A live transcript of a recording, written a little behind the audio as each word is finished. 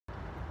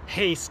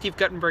Hey, Steve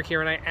Guttenberg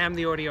here, and I am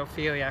the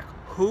audiophiliac.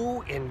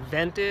 Who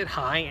invented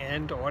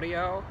high-end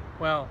audio?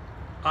 Well,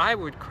 I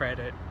would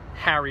credit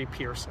Harry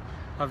Pearson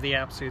of the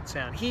Absolute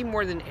Sound. He,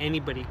 more than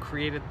anybody,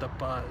 created the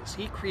buzz.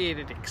 He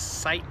created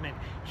excitement.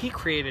 He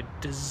created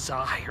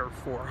desire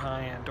for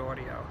high-end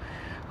audio.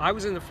 I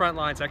was in the front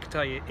lines. I can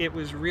tell you, it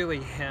was really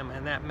him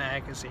and that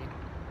magazine.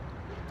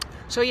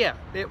 So yeah,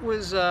 it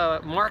was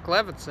Mark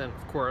Levinson,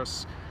 of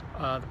course,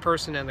 the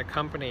person and the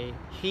company.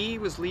 He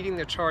was leading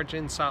the charge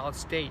in solid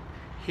state.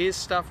 His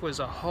stuff was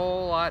a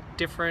whole lot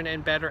different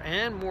and better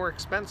and more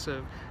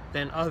expensive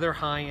than other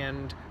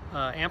high-end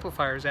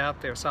amplifiers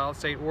out there, solid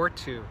state or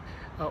tube.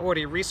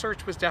 Audio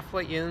Research was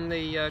definitely in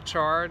the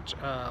charge.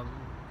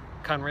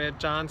 Conrad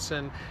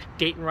Johnson,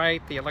 Dayton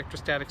Wright, the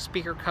electrostatic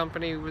speaker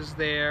company was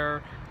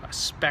there,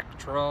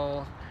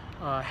 Spectral,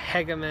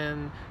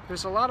 Hegeman.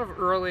 There's a lot of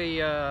early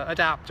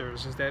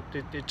adapters that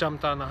it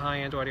jumped on the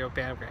high-end audio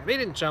bandwagon. They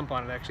didn't jump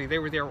on it, actually. They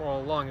were there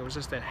all along. It was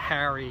just that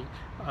Harry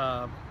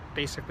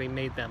basically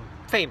made them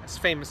famous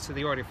to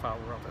the audiophile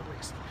world, at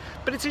least.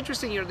 But it's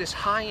interesting, this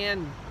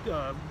high-end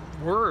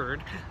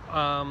word,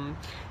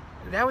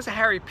 that was a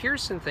Harry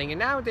Pearson thing, and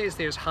nowadays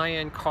there's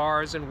high-end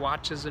cars and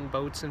watches and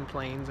boats and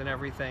planes and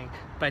everything,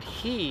 but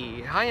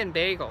high-end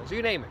bagels,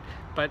 you name it.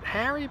 But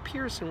Harry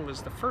Pearson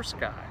was the first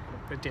guy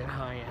that did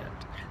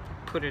high-end,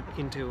 put it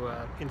into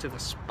the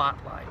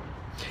spotlight.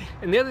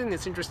 And the other thing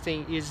that's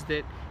interesting is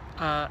that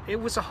it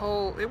was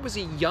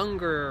a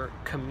younger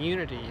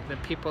community, the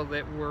people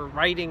that were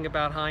writing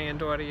about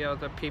high-end audio,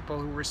 the people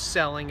who were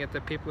selling it,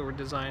 the people who were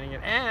designing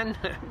it, and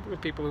the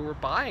people who were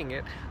buying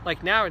it.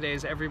 Like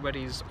nowadays,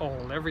 everybody's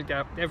old.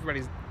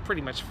 Everybody's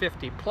pretty much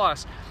 50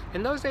 plus.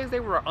 In those days, they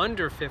were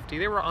under 50.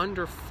 They were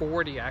under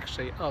 40,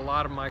 actually, a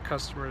lot of my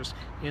customers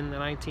in the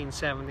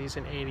 1970s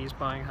and 80s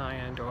buying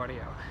high-end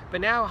audio.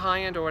 But now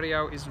high-end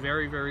audio is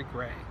very, very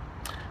gray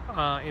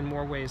in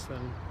more ways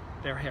than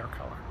their hair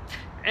color.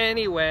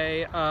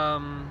 Anyway,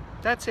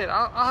 that's it.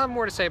 I'll have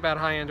more to say about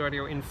high-end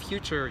audio in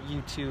future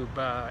YouTube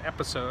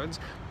episodes.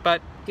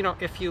 But,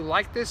 if you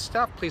like this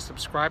stuff, please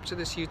subscribe to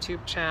this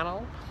YouTube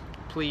channel.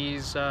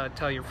 Please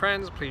tell your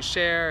friends, please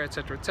share,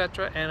 etc.,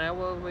 etc. And I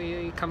will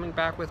be coming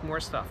back with more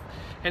stuff.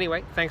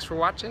 Anyway, thanks for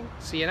watching.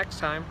 See you next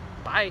time.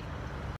 Bye.